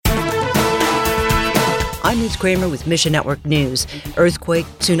I'm Ruth Kramer with Mission Network News. Earthquake,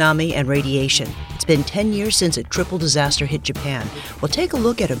 tsunami, and radiation. It's been 10 years since a triple disaster hit Japan. We'll take a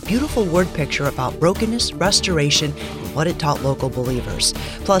look at a beautiful word picture about brokenness, restoration, and what it taught local believers.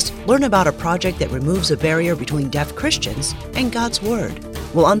 Plus, learn about a project that removes a barrier between deaf Christians and God's Word.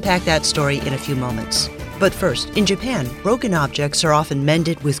 We'll unpack that story in a few moments. But first, in Japan, broken objects are often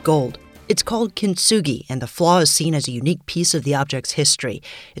mended with gold. It's called kintsugi, and the flaw is seen as a unique piece of the object's history.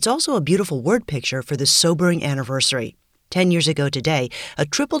 It's also a beautiful word picture for this sobering anniversary. 10 years ago today, a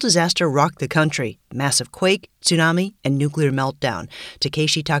triple disaster rocked the country. Massive quake, tsunami, and nuclear meltdown.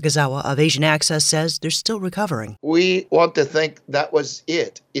 Takeshi Takazawa of Asian Access says they're still recovering. We want to think that was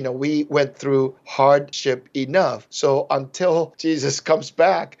it. We went through hardship enough. So until Jesus comes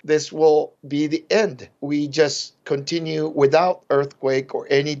back, this will be the end. We just continue without earthquake or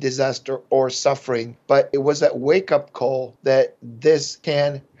any disaster or suffering. But it was that wake-up call that this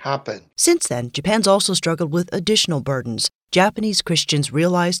can happen. Since then, Japan's also struggled with additional burdens. Japanese Christians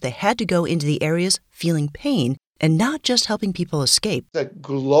realized they had to go into the areas feeling pain and not just helping people escape. The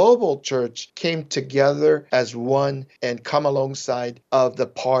global church came together as one and come alongside of the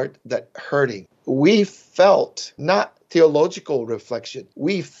part that hurting. We felt, not theological reflection,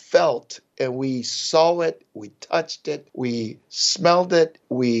 we felt and we saw it, we touched it, we smelled it,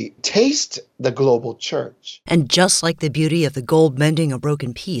 we taste the global church. And just like the beauty of the gold mending a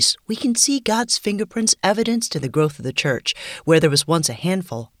broken piece, we can see God's fingerprints evidenced in the growth of the church. Where there was once a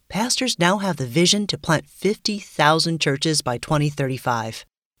handful, pastors now have the vision to plant 50,000 churches by 2035.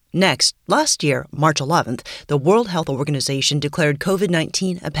 Next, last year, March 11th, the World Health Organization declared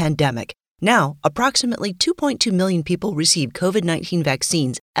COVID-19 a pandemic. Now, approximately 2.2 million people receive COVID-19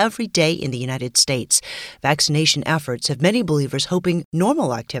 vaccines every day in the United States. Vaccination efforts have many believers hoping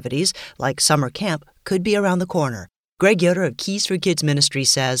normal activities, like summer camp, could be around the corner. Greg Yoder of Keys for Kids Ministry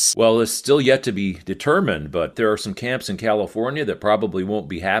says, Well, it's still yet to be determined, but there are some camps in California that probably won't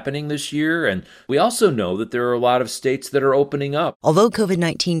be happening this year, and we also know that there are a lot of states that are opening up. Although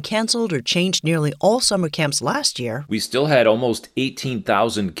COVID-19 canceled or changed nearly all summer camps last year, we still had almost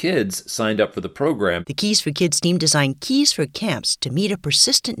 18,000 kids signed up for the program. The Keys for Kids team designed Keys for Camps to meet a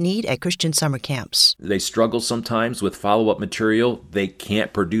persistent need at Christian summer camps. They struggle sometimes with follow-up material. They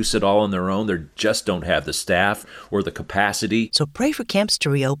can't produce it all on their own. They just don't have the staff or the capacity. So pray for camps to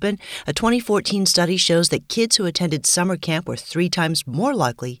reopen. A 2014 study shows that kids who attended summer camp were 3 times more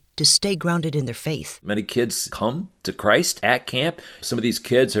likely to stay grounded in their faith. Many kids come to Christ at camp. Some of these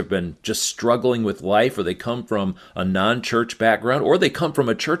kids have been just struggling with life, or they come from a non-church background, or they come from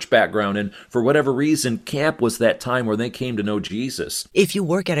a church background, and for whatever reason, camp was that time where they came to know Jesus. If you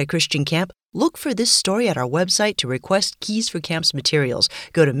work at a Christian camp, look for this story at our website to request Keys for Camps materials.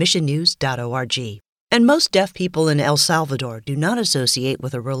 Go to missionnews.org. And most deaf people in El Salvador do not associate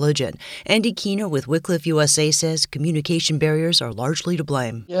with a religion. Andy Keener with Wycliffe USA says communication barriers are largely to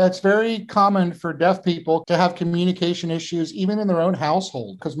blame. Yeah, it's very common for deaf people to have communication issues even in their own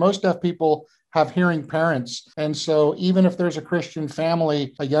household, because most deaf people have hearing parents. And so even if there's a Christian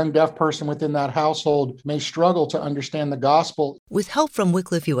family, a young deaf person within that household may struggle to understand the gospel. With help from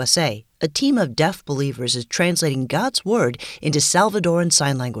Wycliffe USA, a team of deaf believers is translating God's Word into Salvadoran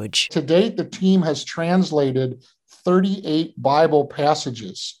Sign Language. To date, the team has translated 38 Bible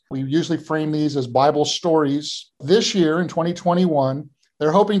passages. We usually frame these as Bible stories. This year, in 2021,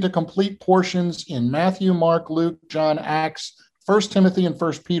 they're hoping to complete portions in Matthew, Mark, Luke, John, Acts, 1 Timothy, and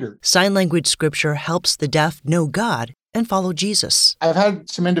 1 Peter. Sign language scripture helps the deaf know God and follow Jesus. I've had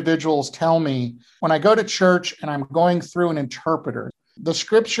some individuals tell me, when I go to church and I'm going through an interpreter, the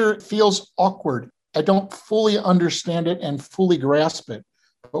scripture feels awkward. I don't fully understand it and fully grasp it.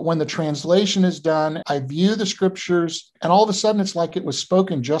 But when the translation is done, I view the scriptures, and all of a sudden it's like it was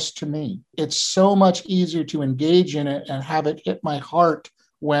spoken just to me. It's so much easier to engage in it and have it hit my heart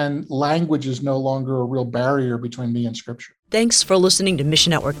when language is no longer a real barrier between me and scripture. Thanks for listening to Mission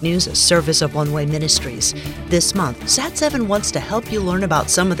Network News, a service of One Way Ministries. This month, Sat7 wants to help you learn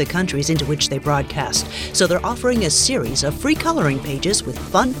about some of the countries into which they broadcast. So they're offering a series of free coloring pages with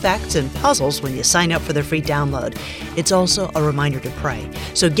fun facts and puzzles when you sign up for their free download. It's also a reminder to pray.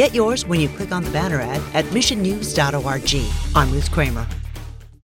 So get yours when you click on the banner ad at missionnews.org. I'm Ruth Kramer.